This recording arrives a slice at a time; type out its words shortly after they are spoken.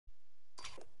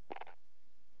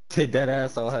They dead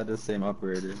ass all had the same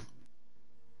operator.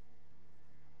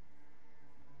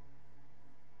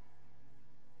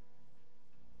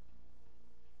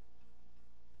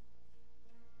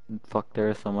 Fuck, there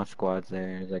are so much squads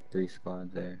there. There's like 3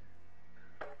 squads there.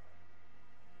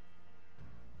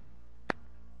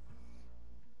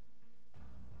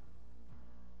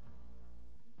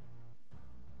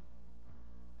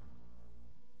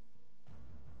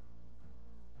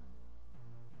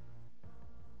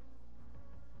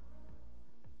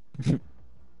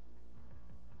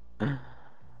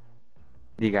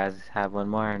 Do you guys have one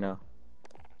more or no?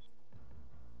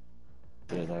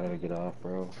 Shit, I gotta get off,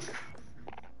 bro.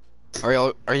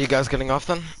 Are you guys getting off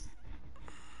then?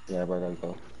 Yeah, bro, I gotta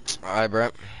go. Alright,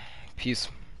 Brett. Peace.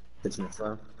 It's me,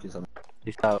 bro. Peace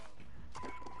out.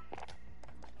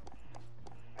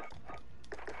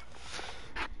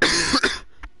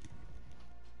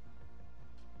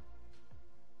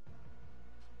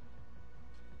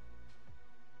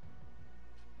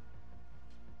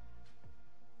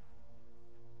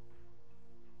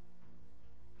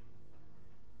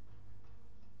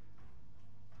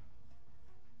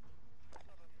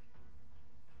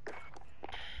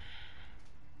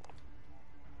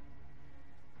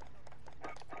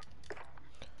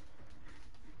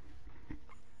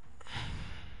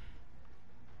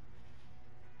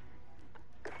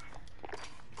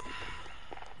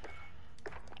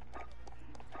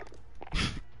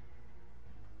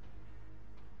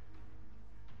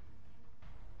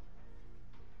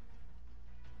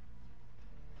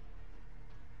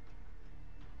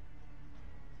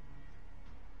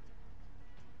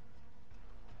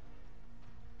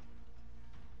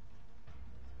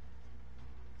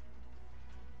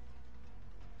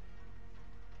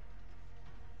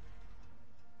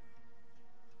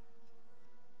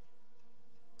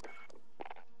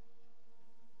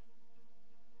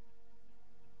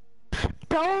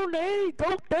 Donate!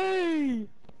 Donate!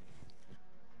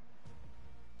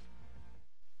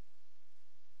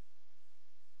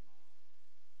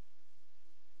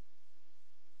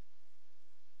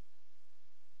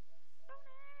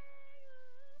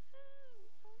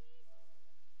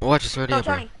 What? Just ready So up,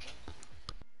 bro. Tony,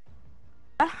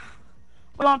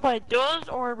 we want to play duos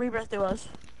or rebirth duos?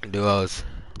 Duos.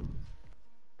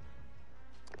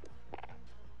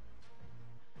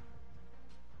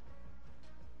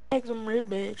 Take some real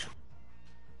bitch.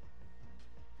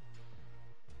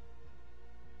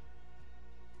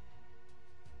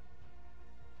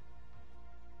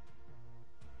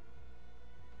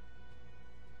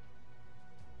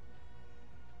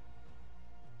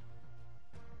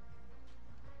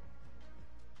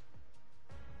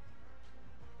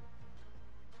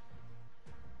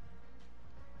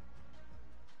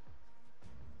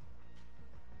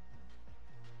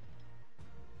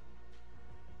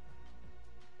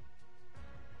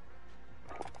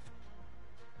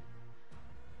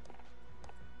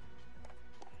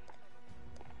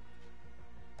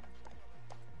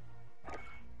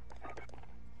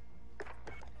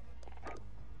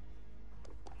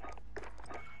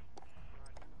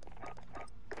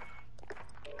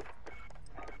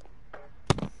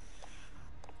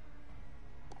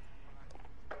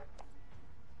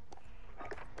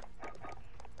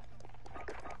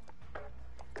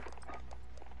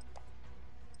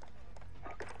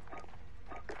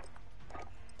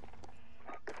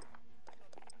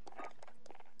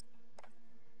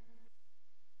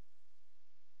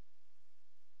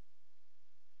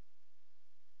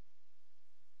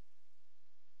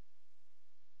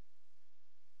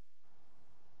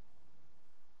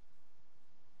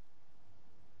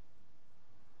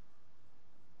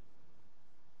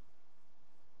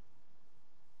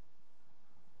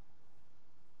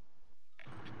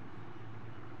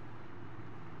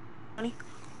 Tony,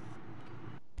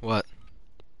 What?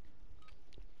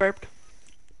 burped.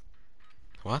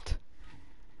 What?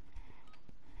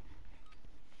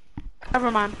 Never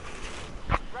mind.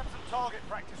 Grab some target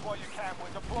practice while you can.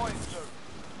 We're deploying soon.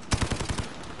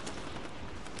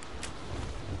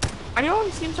 Why do you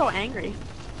always seem so angry?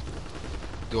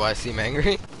 Do I seem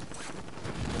angry?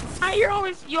 You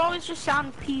always just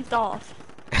sound peeved off.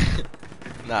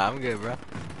 Nah, I'm good, bro.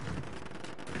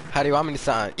 How do you want me to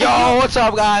sound? Yo, what's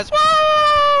up, guys?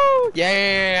 Woo!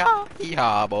 Yeah!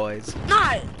 Yeehaw, boys.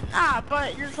 Nah,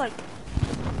 but you're just like,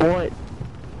 What?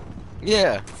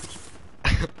 Yeah.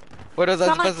 What was I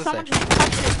sound like supposed someone to say? just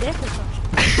touched your dick or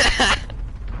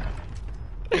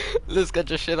something. Let's get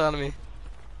your shit on me.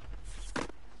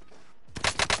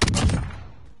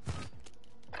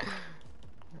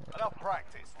 Enough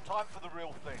practice. Time for the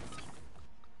real thing.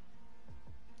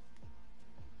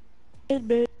 Hey,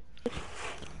 bitch.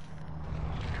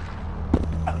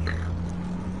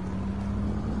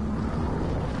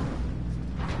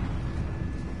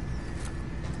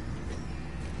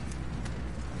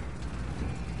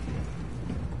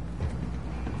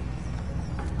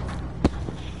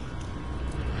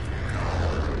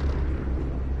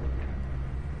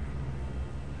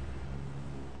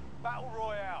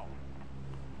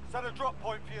 drop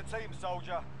point for your team,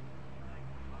 soldier.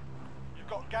 You've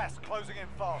got gas closing in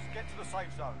fast. Get to the safe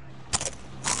zone.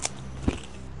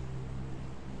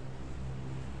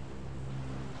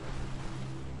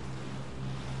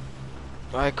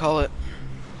 I call it.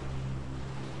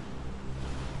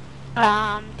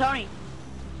 Tony.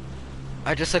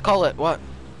 I just said call it. What?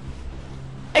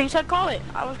 Hey, you said call it.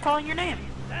 I was calling your name.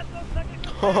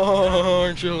 Oh,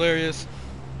 aren't you hilarious?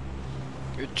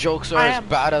 Your jokes are I as am.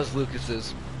 bad as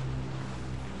Lucas's.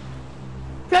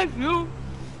 Thank you.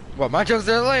 What? My jokes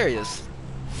are hilarious.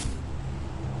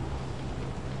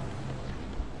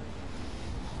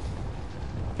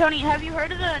 Tony, have you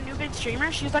heard of the new big streamer?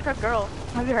 She's like a girl.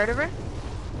 Have you heard of her?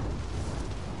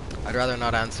 I'd rather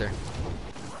not answer.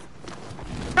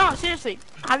 No, seriously.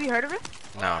 Have you heard of her?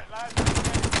 No.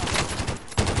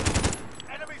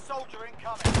 Enemy soldier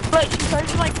incoming. Like, she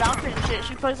plays like Valkyrie and shit.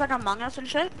 She plays like Among Us and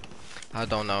shit. I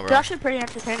don't know, It's bro. actually pretty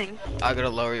entertaining. I gotta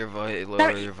lower your voice,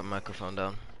 lower your microphone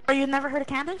down. Oh, you've never heard of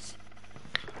Candace?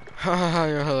 Haha,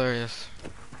 you're hilarious.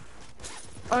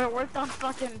 Oh, it worked on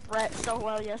fucking Brett so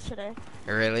well yesterday.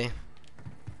 Really?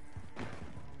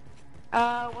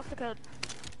 What's the code?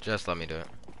 Just let me do it.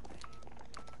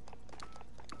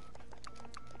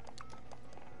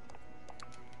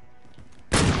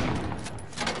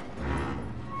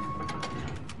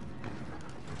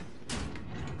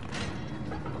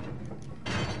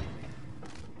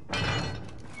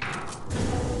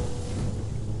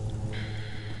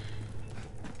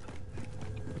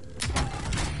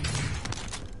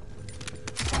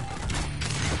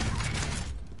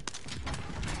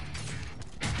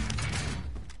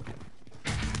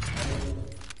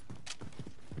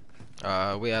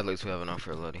 We at least we have enough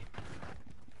for a loadie.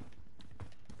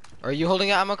 Are you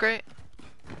holding an ammo crate?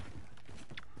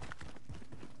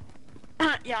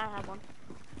 Yeah, I have one.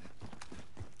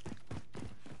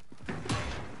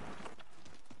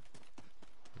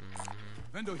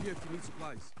 Vendor here if you need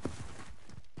supplies.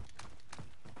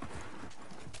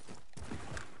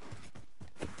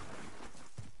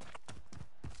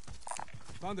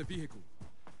 Found a vehicle.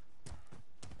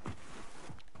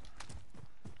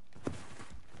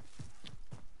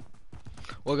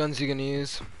 What guns you gonna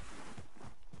use?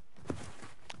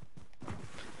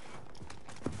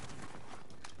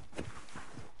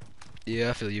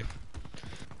 Yeah, I feel you.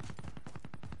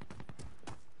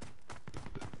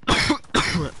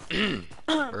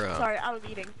 Sorry, I was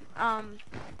eating.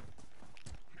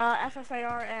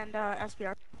 FFAR and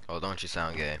SPR. Oh, don't you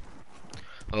sound gay.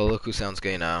 Oh, look who sounds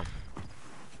gay now.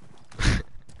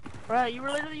 Bro, you were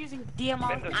literally using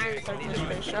DMR with iron sights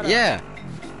yesterday. Shut up. Yeah.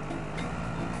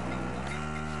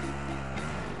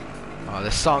 Oh,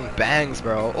 this song bangs,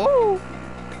 bro. Ooh.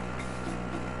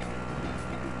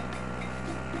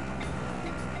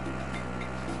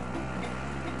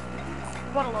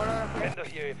 What a load up here. Vendor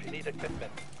here if you need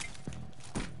equipment.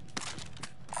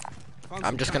 Found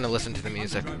I'm some just gonna cash. listen to the Found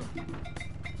music. driver.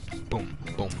 Boom,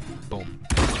 boom, boom.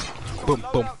 Boom,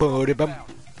 boom, boom, boom.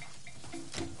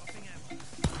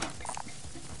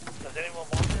 Does anyone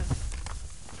want this?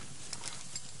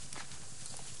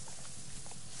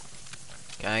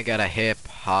 I got a hip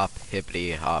hop,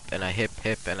 hippity hop, and a hip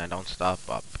hip, and I don't stop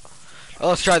up. Oh,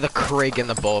 let's try the Craig and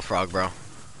the Bullfrog, bro.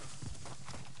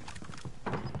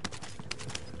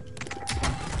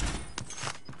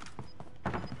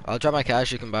 I'll drop my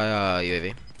cash. You can buy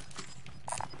UAV.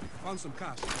 Found some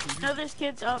cash. You know this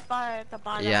kid's up by the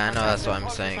bottom. Yeah, I know. That's what I'm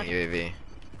saying. UAV.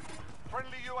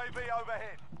 Friendly UAV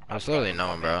overhead. I was literally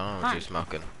knowing, bro. I don't know what you're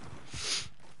smoking.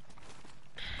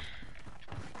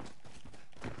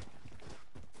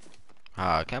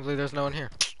 Ah, I can't believe there's no one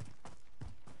here.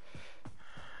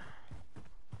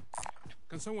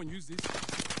 Can someone use this?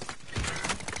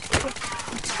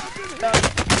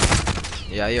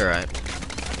 Yeah, you're right.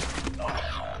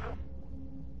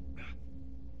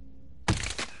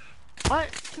 What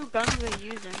two guns are they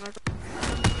using?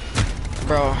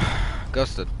 Bro,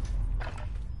 ghosted.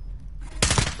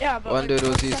 Yeah, but One dude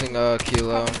was using a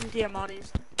kilo.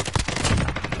 DMRs.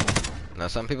 Now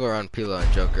some people are on Pila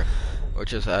and Joker,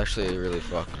 which is actually really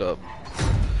fucked up. Win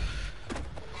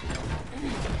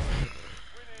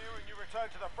here and you return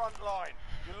to the front line.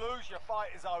 You lose, your fight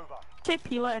is over. Say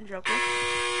Pila and Joker.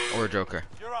 Or Joker.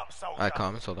 You're up, soldier. Alright,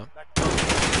 comments, hold on. Now, go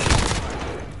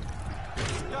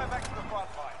back to the front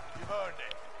line. You've earned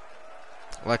it.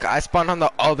 Like, I spawned on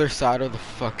the other side of the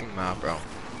fucking map, bro.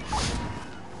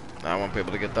 I won't be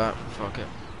able to get that. Fuck it.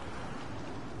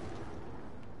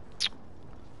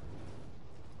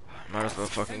 Might as well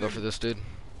fucking go for this dude.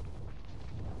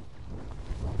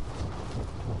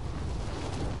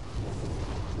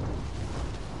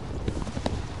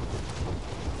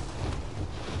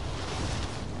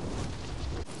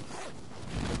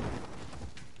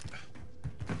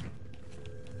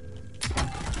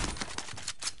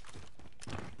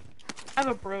 I have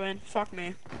a Bruin. Fuck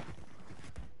me.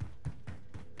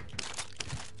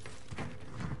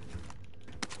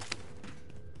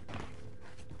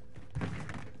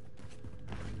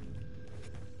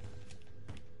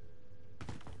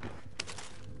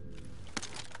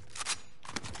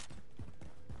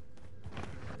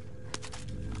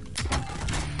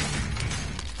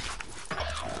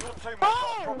 Your teammates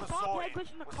Oh, got a proper stop sortie.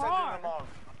 pushing the We're car. sending them home.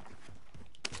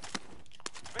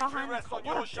 Victory Behind the rests car. on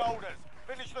What your a- shoulders.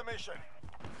 Finish the mission.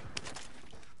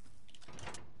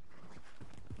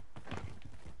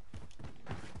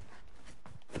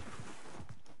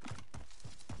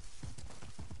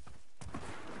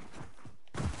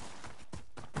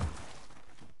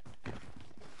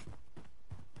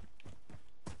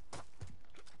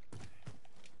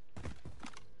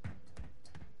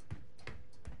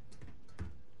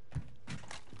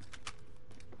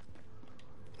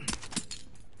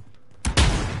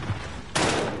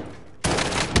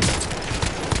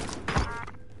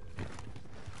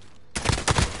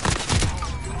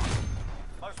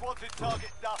 Most wanted target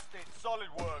dusted. Solid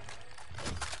work.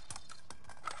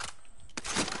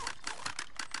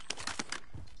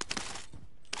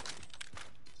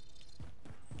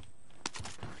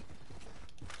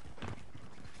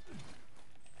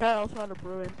 I also had a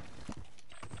Bruin.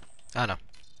 I know.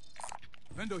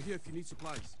 Vendor here if you need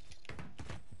supplies.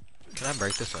 Can I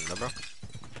break this window, bro?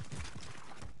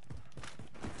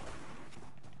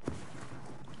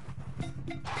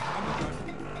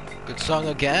 Good song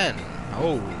again.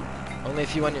 Oh, only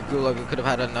if you won your gulag, we could have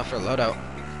had enough for a loadout.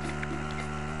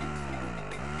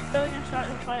 Really gonna start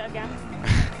the fight again?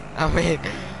 I mean,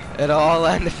 it'll all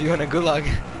end if you win a gulag.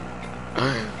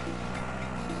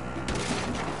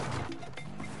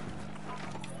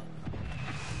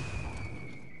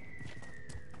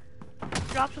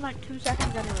 Drops in like 2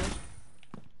 seconds anyways.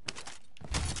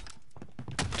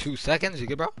 2 seconds, you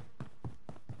good, bro?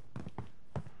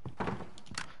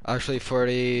 Actually,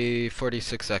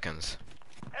 46 seconds.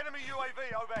 Enemy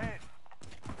UAV overhead.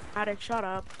 Addict, shut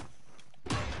up.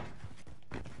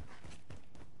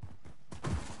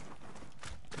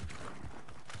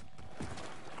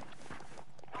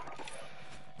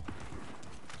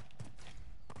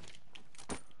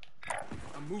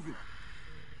 I'm moving.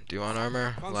 Do you want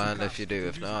armor? Found some Land if cash. you do.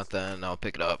 If Use not, it. then I'll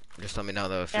pick it up. Just let me know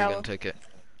though if Yeah, you're well. gonna take it.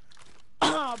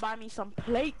 Buy me some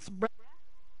plates, bro.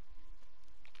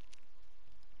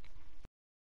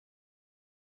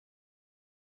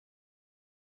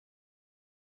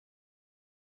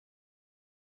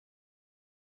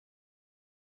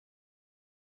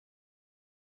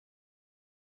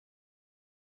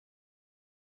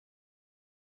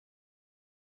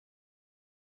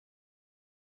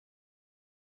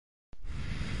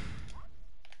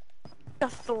 A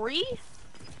 3?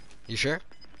 You sure?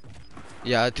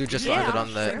 Yeah, I do just Yeah, landed I'm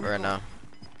on the sure. right now.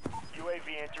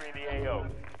 UAV entering the AO.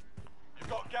 You've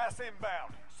got gas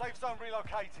inbound. Safe zone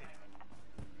relocated.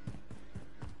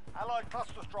 Allied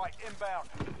cluster strike inbound.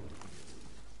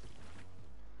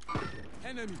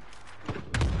 Enemy.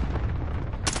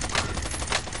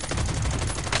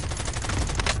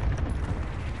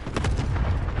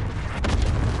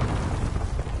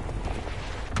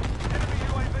 Enemy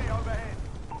UAV overhead.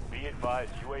 Be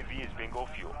advised, UAV is bingo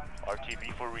fuel.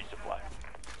 RTB for resupply.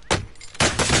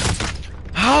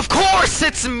 Of course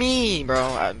it's me, bro.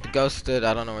 I ghosted.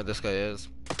 I don't know where this guy is.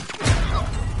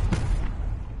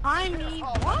 I mean,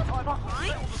 what?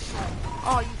 Behind?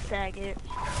 Oh, you faggot.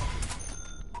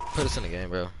 Put us in the game,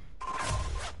 bro.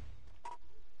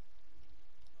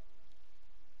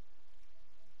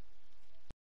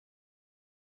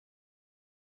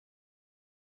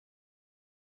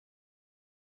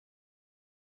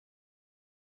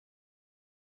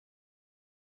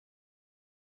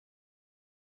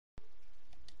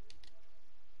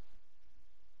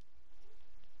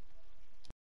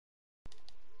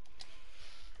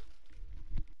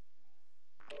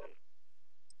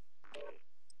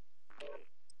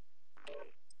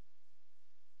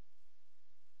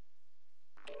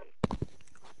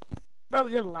 Bro,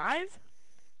 you're live?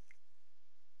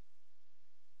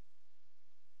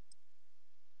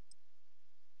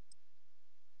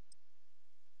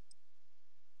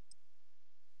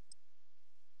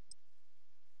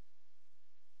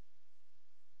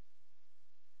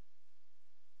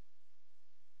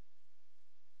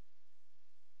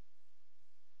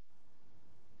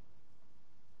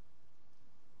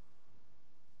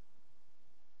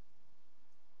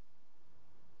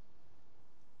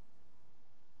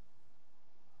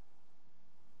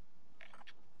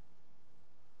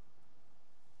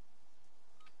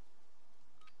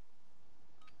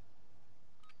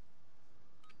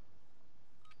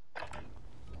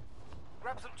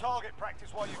 target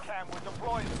practice while you can. We're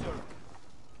deploying soon.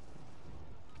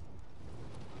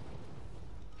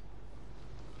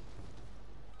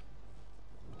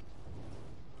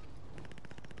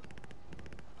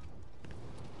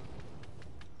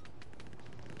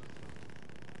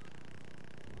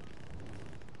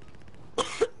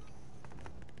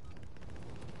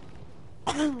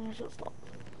 Just stop.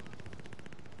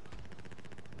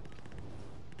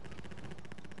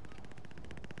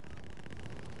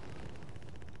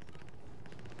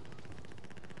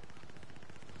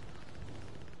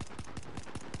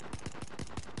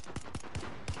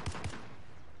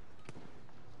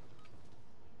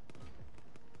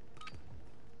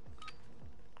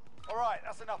 All right,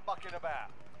 that's enough mucking about.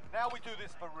 Now we do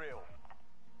this for real.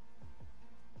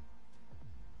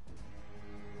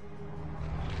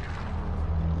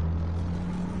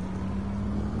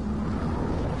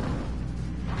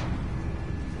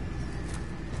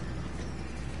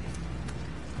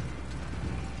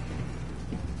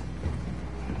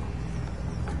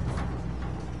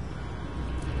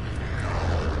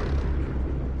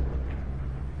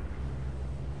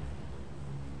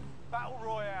 Battle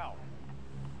Royale.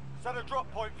 Set a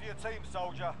drop point for your team,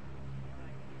 soldier.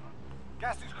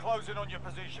 Gas is closing on your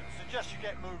position. Suggest you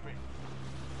get moving.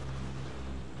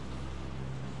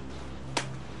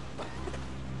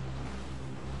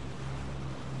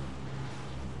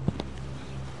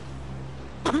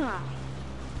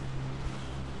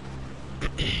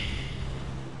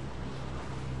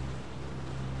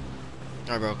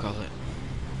 Alright, bro, call it.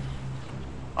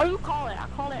 Oh, you call it. I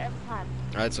call it every time.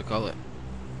 Alright, so call it.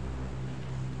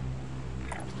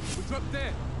 We drop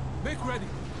there. Make ready.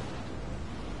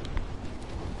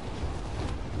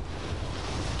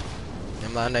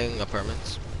 I'm landing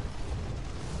apartments.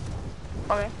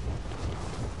 Okay.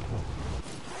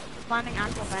 Landing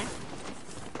actual thing.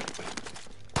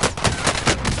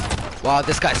 Wow,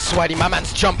 this guy's sweaty. My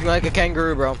man's jumping like a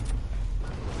kangaroo, bro.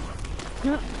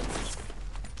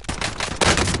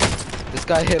 This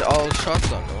guy hit all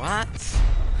shots on me. What?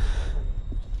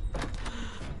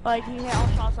 Like he hit all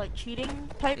shots like cheating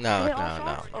type? No, hit all no,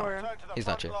 shots, no. Or... Return to the He's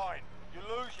not front cheating. line. You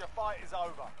lose, your fight is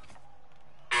over.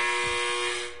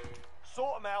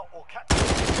 Sort them out or catch them.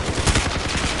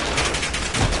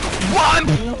 What?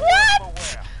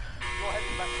 What? You're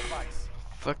heading back to base.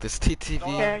 Fuck this Not TTV. Yeah,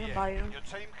 I over can yet. buy you. Your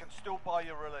team can still buy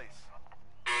your release.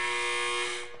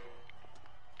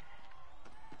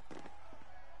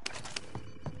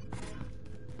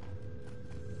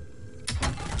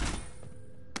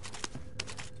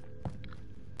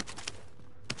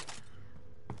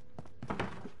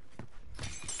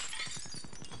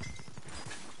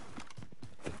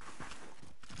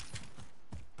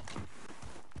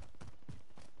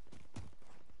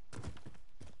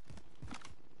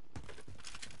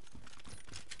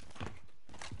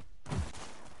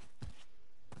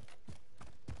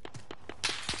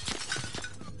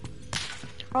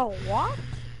 Oh, what?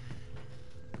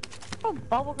 Oh,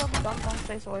 bubblegum dumb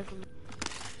face away from me.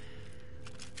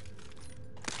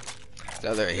 It's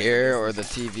either here or the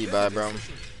TV, bye, bro.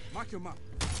 Mark your map.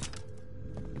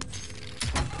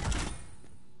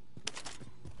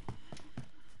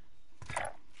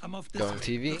 I'm off this Going way.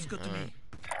 TV? Looks good to Alright. me.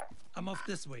 I'm off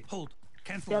this way. Hold.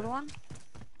 Cancel. The other that. one?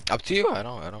 Up to you. I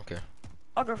don't care.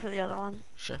 I'll go for the other one.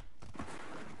 Sure.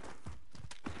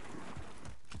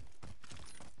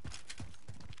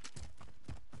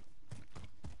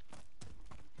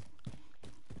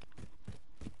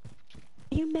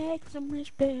 You make some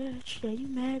rich bitch. Yeah, you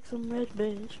make some rich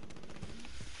bitch.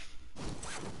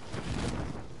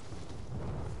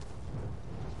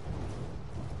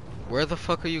 Where the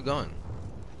fuck are you going?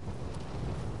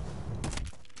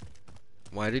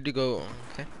 Why did you go?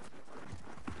 Okay.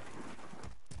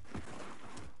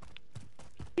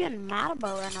 You getting mad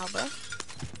about right now, bro?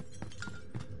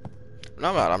 No,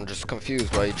 I'm not. I'm just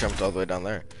confused why you jumped all the way down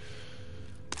there.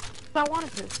 I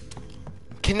wanted to.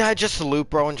 Can I just loop,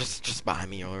 bro, and just buy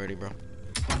me already, bro?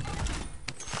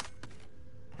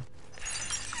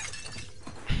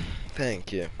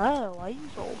 Thank you. Oh, why you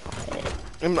so bad?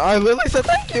 And I literally said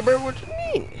thank you, bro. What do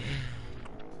you mean?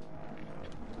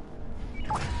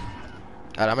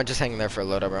 Alright, I'm just hanging there for a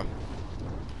loadout, bro.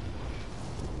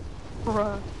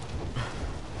 Bruh.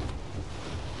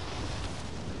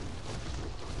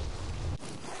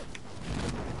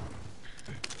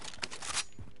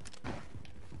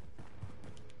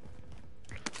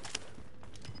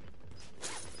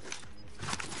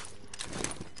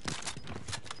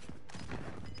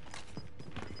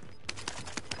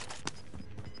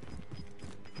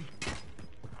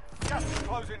 Gas is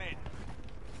closing in.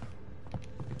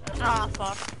 Ah,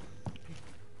 fuck.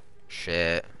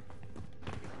 Shit.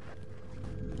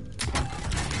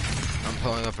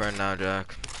 right now,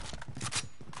 Jack.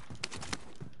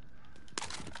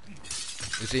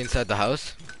 Is he inside the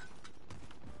house?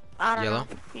 I don't Yellow?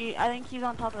 know. I think he's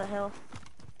on top of the hill.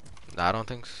 No, I don't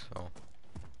think so.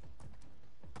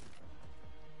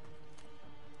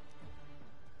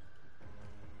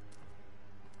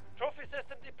 Trophy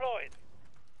system deployed.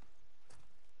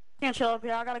 Can't chill up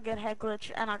here. I got a good head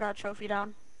glitch and I got a trophy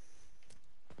down.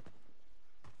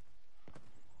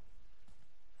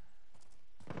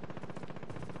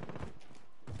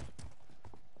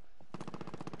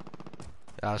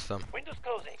 Ask them. Windows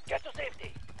closing. Get to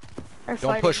safety. They're Don't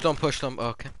fighting. push, don't push them.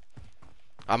 Okay.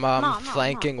 I'm I'm not.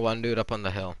 flanking one dude up on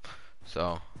the hill.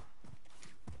 So.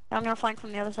 I'm gonna flank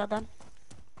from the other side then.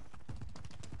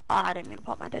 Oh, I didn't mean to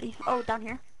pop my daddy. Oh, down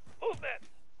here. Movement.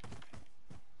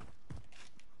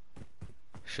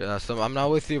 Shit, that's them. I'm not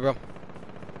with you, bro.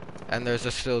 And there's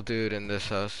a still dude in this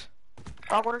house.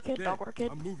 Dog water kid, There. dog water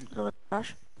kid. I'm moving. Little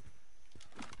rush.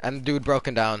 And dude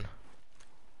broken down.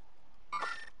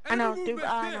 I know, Enemy dude,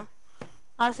 movement I there. know.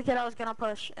 I was the kid I was gonna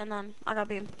push, and then I got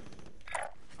beamed.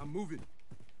 I'm moving.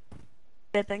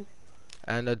 Dipping.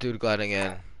 And a dude gliding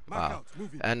in. Mark Wow. out.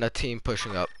 Moving. And a team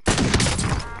pushing up. Also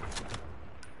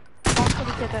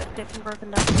the kid that dipped and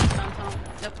broken down. Downtown.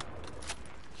 Yep.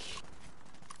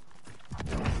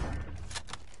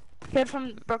 Kid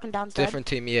from broken down's dead. Different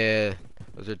team, yeah.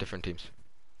 Those are different teams.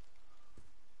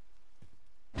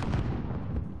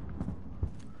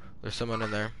 There's someone in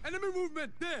there. Enemy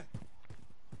movement there.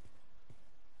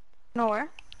 Nowhere.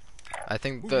 I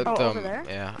think Oh, over there?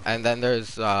 yeah. And then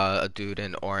there's a dude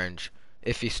in orange,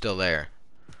 if he's still there,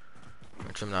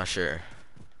 which I'm not sure.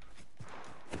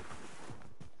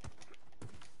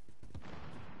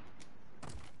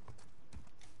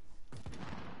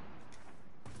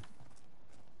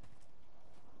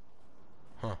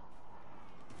 Huh.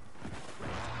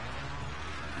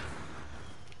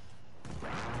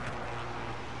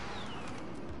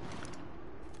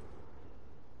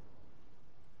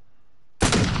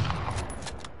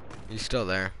 He's still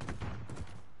there.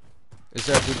 Is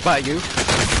there a dude by you?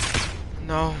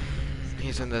 No.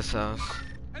 He's in this house.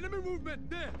 Enemy movement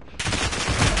there.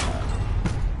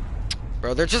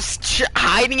 Bro, they're just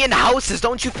hiding in houses.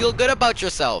 Don't you feel good about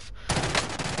yourself?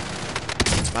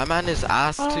 My man is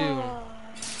asked to.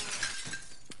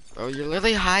 Bro, you're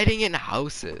literally hiding in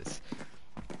houses.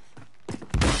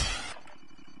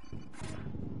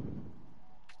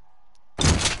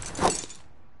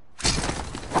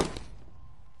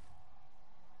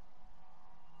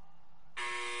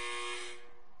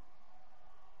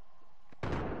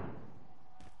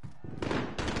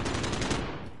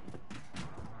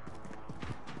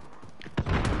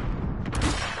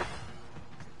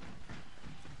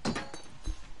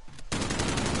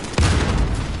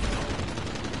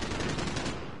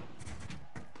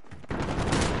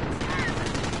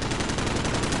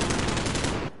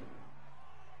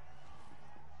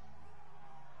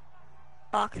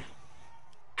 Fuck.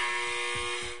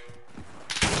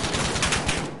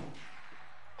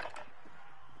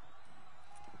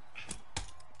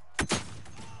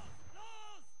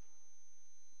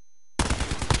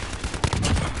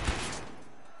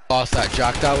 Lost that,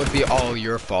 Jack. That would be all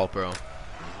your fault, bro.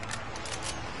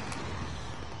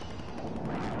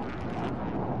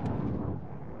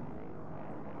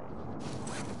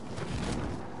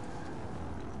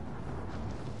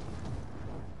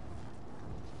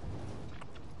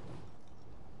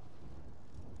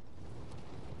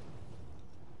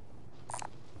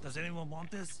 Does anyone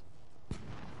want this?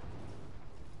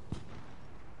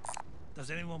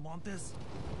 Does anyone want this?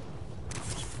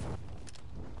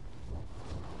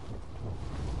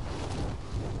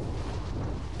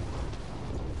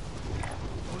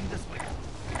 Going this way.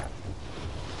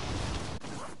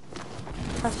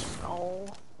 Let's just go.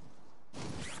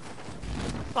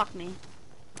 Fuck me.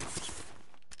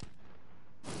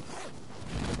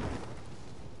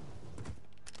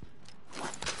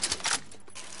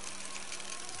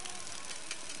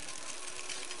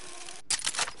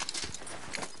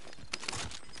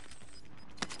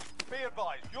 Be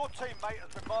advised, your teammate has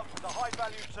been marked as a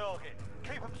high-value target.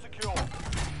 Keep them secure.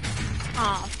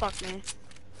 Ah, fuck me.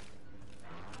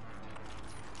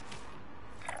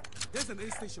 There's an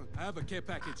aid station. I have a care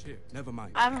package here. Never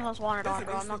mind. I have the most wanted There's on, an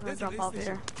bro. aid I'm not gonna sta- there's jump an off aid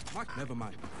here. station. Mark. Never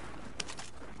mind.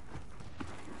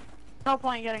 No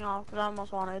point getting off because I'm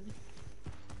most wanted.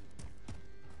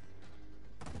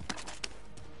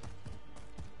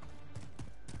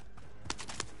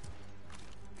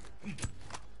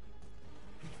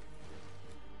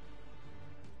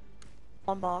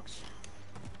 One box.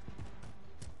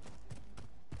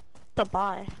 To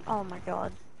buy. Oh my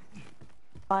god.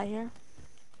 Buy here.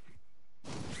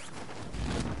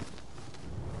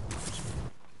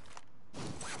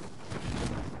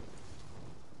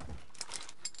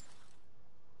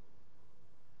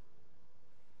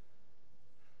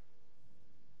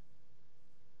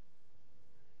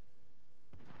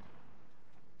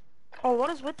 what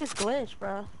is with this glitch,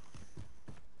 bro?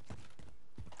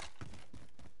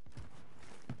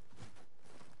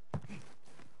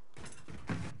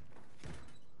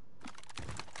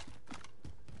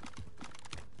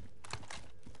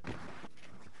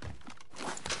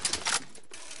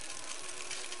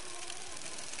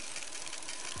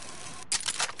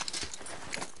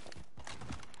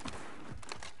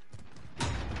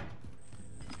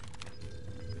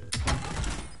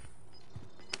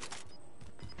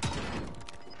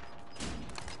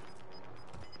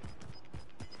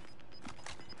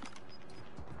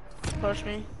 Push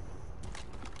me.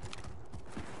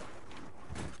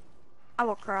 I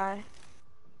will cry.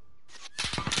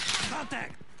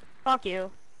 Contact! Fuck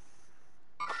you.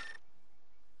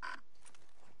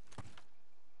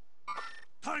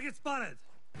 Target spotted!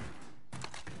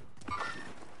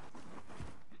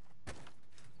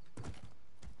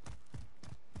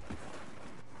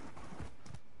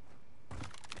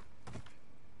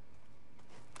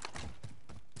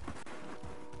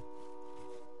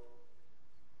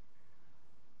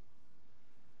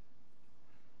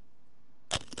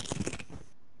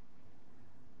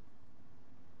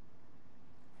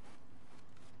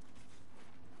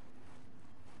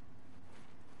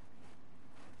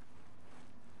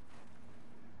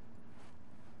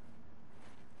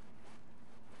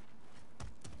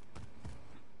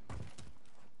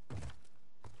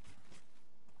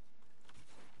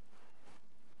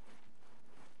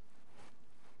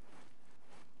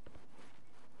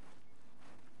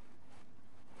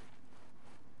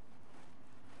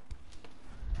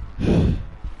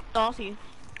 Saucy.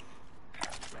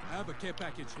 I have a care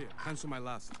package here. Cancel my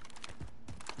last.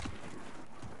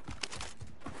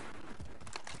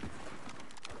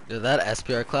 Dude, that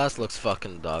SPR class looks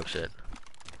fucking dog shit.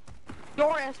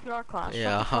 Your SPR class.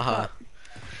 Yeah, Shut the fuck haha. up.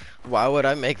 Why would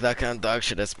I make that kind of dog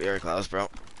shit SPR class, bro?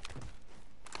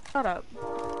 Shut up.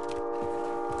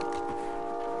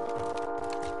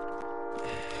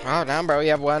 Oh, damn, bro,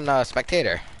 you have one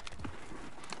spectator.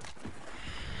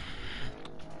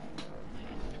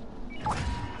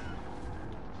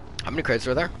 How many crates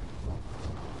were there?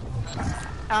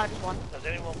 Just one. Does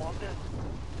anyone want this?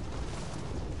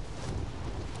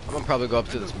 I'm gonna probably go up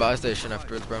to this buy station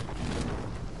afterwards, bro.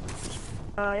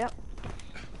 Yep.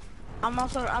 I've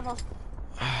also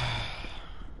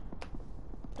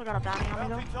still got a bounty on me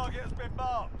Bounty though. target has been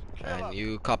marked. Kill 'em. And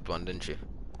you copped one, didn't you?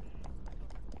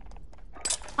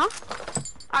 Huh?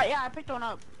 Yeah, I picked one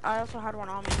up. I also had one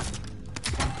on me.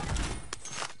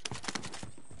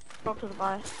 Go up to the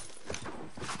buy.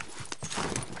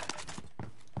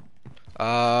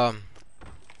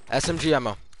 SMG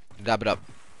ammo. Dab it up.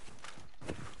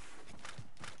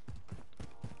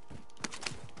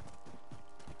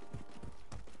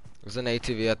 There's an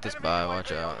ATV at this buy,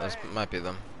 watch out. This might be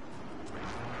them.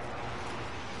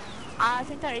 I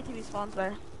think that ATV spawns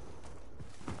there.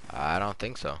 I don't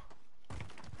think so.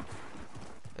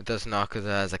 It does not because it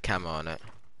has a camo on it.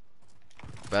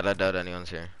 But I doubt anyone's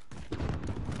here.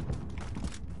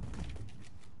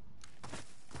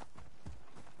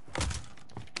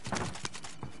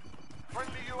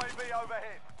 Friendly UAV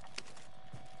overhead.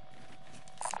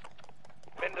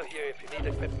 Vendor here if you need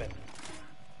equipment.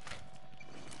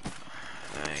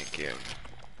 Thank you.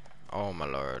 Oh my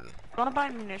lord. You wanna buy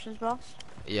a munitions box?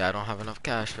 Yeah, I don't have enough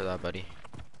cash for that, buddy.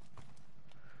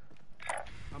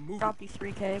 I'm moving. Drop you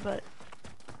 3K, but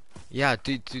Yeah,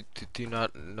 do you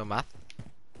not know math?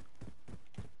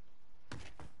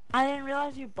 I didn't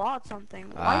realize you bought something.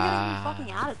 Why are you giving me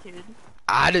fucking attitude?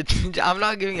 Attitude? I'm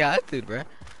not giving you attitude, bruh.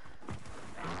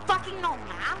 Fucking no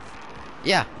math?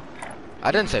 Yeah.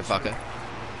 I didn't say fuck it.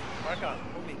 Mark on,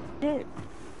 moving. Dude.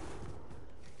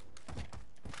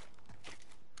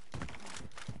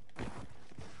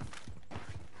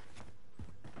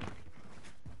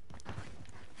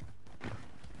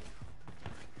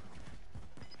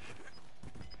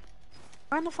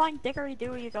 Where in the flying dickery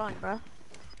do are you going, bro?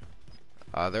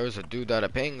 There was a dude at a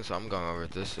ping, so I'm going over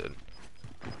to this side.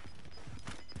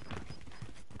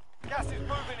 Gas is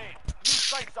moving in. New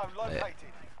safe zone located.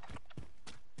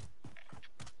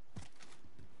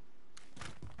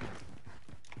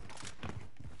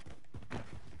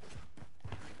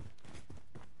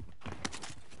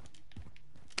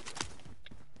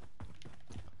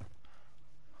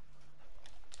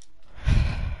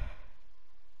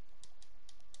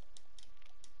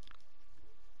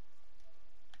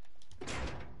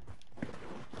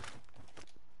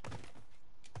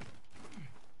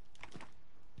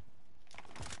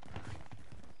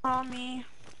 On me.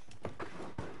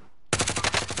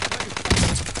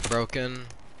 Broken.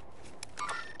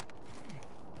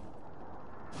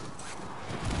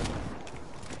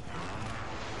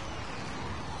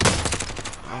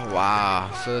 Oh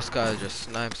wow, so this guy just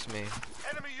snipes me.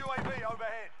 Enemy UAV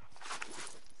overhead.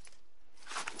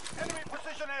 Enemy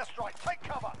precision airstrike. Take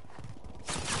cover.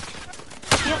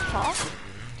 You have top?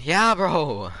 Yeah,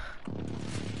 bro.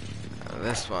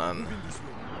 This one. Moving this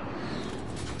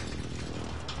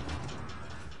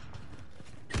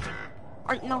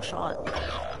way. No shot.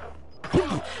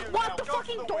 What? The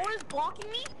fucking door is blocking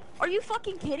me? Are you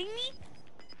fucking kidding me?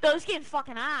 Bro, this game's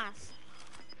fucking ass.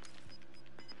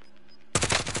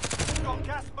 Got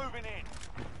gas moving in.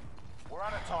 We're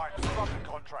out of time. Scrub the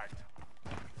contract.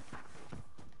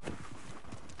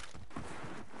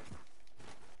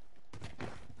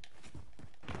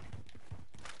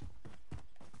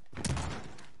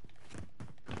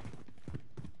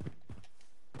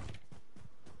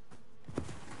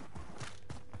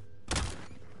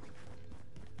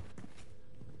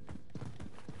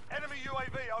 Enemy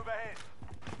UAV overhead.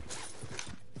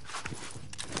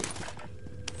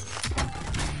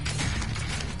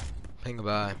 Ping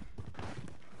by.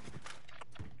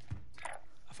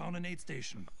 I found an aid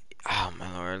station. Oh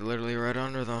my lord, literally right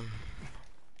under them.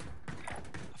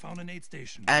 I found an aid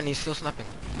station. And he's still snapping.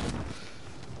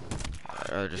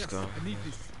 I'd rather just Yes, go. I need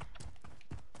this.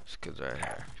 This kid's right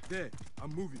here. There,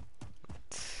 I'm moving.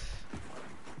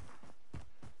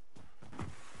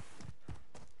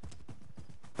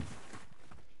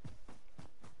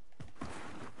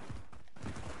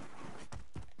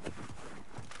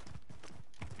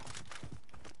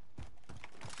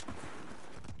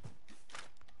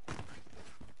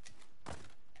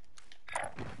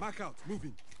 Mark out,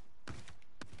 moving.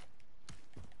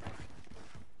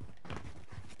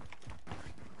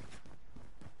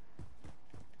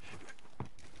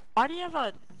 Why do you have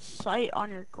a sight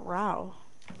on your growl?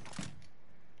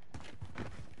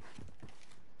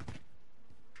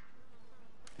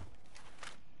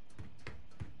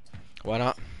 Why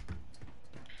not?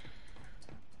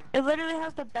 It literally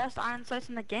has the best iron sights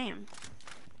in the game.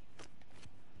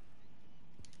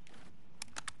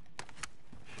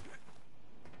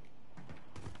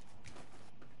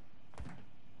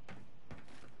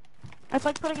 It's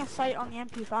like putting a sight on the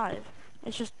MP5.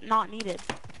 It's just not needed.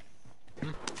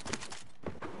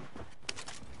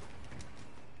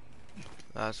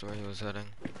 That's where he was heading.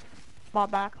 Ball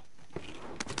back.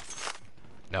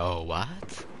 No, what?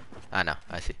 I know,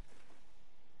 I see.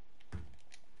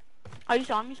 Oh, you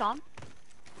saw him? You saw him?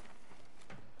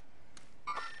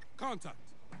 Contact.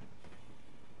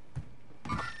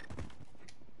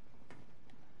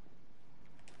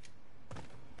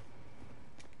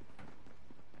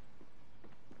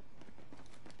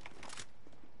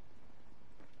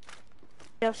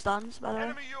 You have stuns, by the way.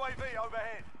 Enemy UAV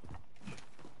overhead.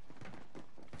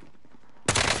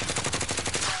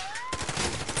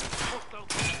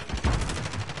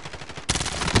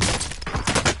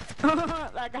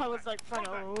 That guy was like, fucking,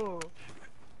 oh.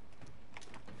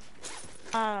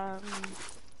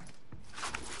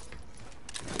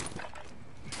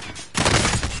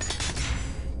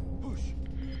 Push.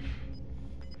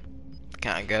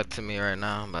 Can't get to me right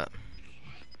now, but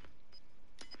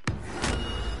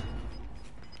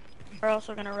We're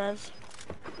also gonna res.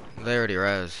 they already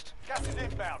rezzed. Gas is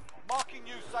inbound. Marking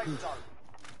new safe zone.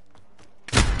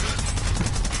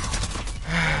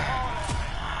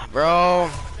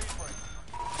 Bro!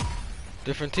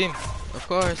 Different team, of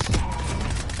course.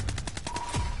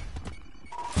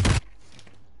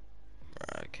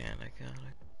 I can't.